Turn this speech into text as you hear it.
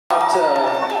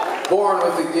Born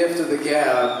with the gift of the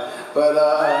gab, but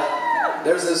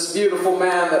there's this beautiful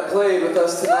man that played with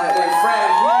us tonight named Fran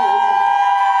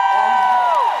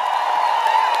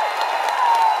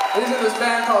Healy. He's in this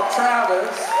band called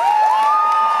Travis.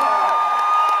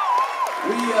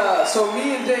 So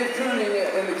me and Dave Cooning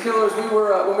and the Killers, we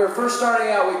were when we were first starting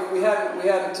out, we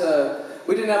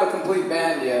didn't have a complete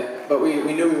band yet, but we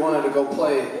knew we wanted to go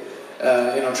play,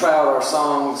 try out our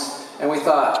songs. And we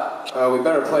thought, we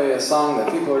better play a song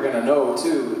that people are going to know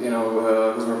too,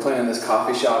 because we're playing in this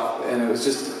coffee shop, and it was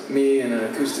just me and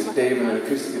Dave and an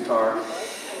acoustic guitar.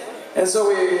 And so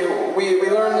we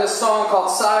learned this song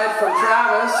called Side from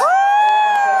Travis.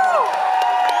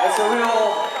 It's a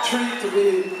real treat to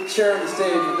be sharing the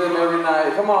stage with them every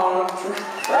night. Come on. It's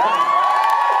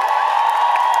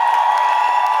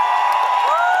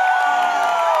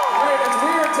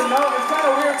kind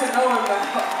of weird to know him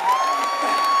now.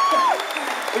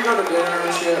 We go to dinner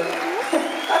and shit.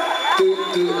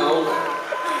 do no.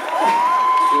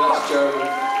 That's German.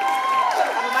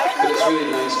 But it's really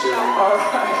nice German.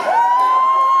 Alright.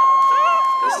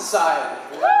 This is Side.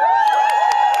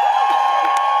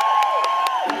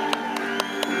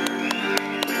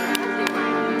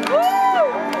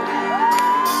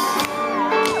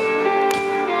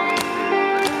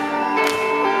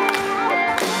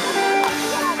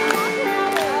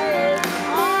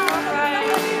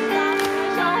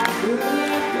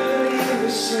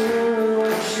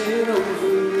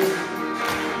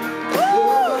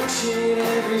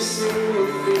 Every single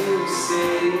thing you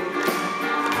say,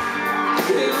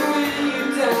 and when you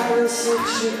die, sit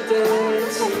you down and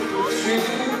take the truth.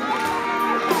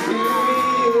 You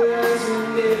realize one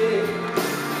day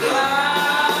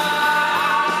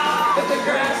that the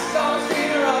grass is always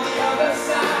greener on the other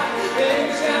side.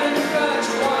 Every time you cut,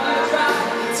 you wanna try.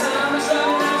 Time is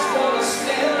running out, you wanna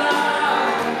stay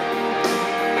alive.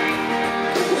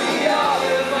 We all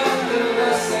live under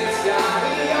the same sky.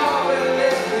 We all will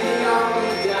live.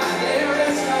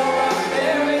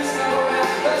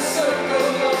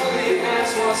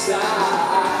 One side.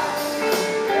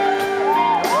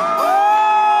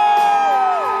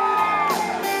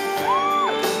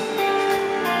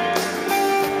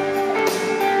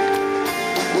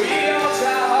 We all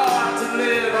try hard to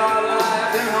live our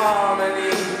life in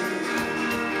harmony,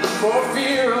 for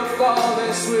fear of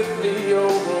falling swiftly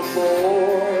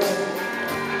overboard.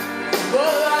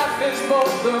 But life is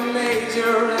both the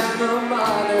major and the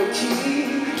minor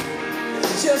key.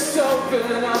 Just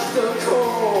open up the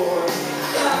chord.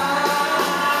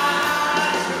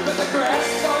 But the grass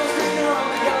is always greener on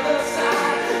the